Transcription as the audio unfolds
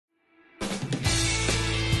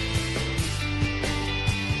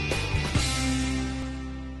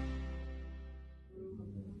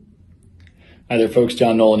Hi there, folks.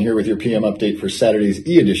 John Nolan here with your PM update for Saturday's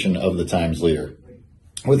e-edition of the Times Leader.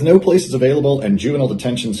 With no places available and juvenile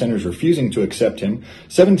detention centers refusing to accept him,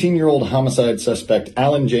 17-year-old homicide suspect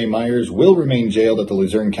Alan Jay Meyers will remain jailed at the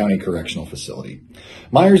Luzerne County Correctional Facility.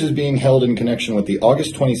 Myers is being held in connection with the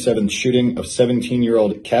August 27th shooting of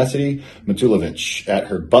 17-year-old Cassidy Matulovich at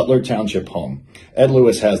her Butler Township home. Ed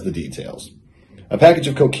Lewis has the details. A package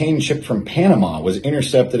of cocaine shipped from Panama was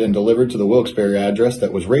intercepted and delivered to the Wilkes-Barre address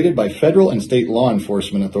that was raided by federal and state law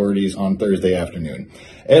enforcement authorities on Thursday afternoon.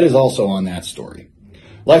 Ed is also on that story.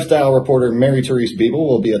 Lifestyle reporter Mary Therese Biebel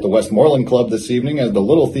will be at the Westmoreland Club this evening as the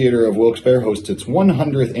Little Theatre of Wilkes-Barre hosts its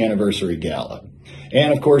 100th anniversary gala.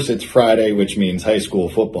 And of course, it's Friday, which means high school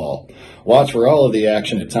football. Watch for all of the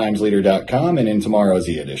action at timesleader.com and in tomorrow's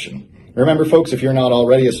e-edition. Remember, folks, if you're not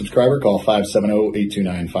already a subscriber, call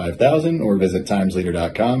 570-829-5000 or visit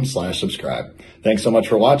timesleader.com/subscribe. Thanks so much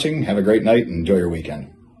for watching. Have a great night and enjoy your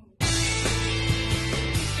weekend.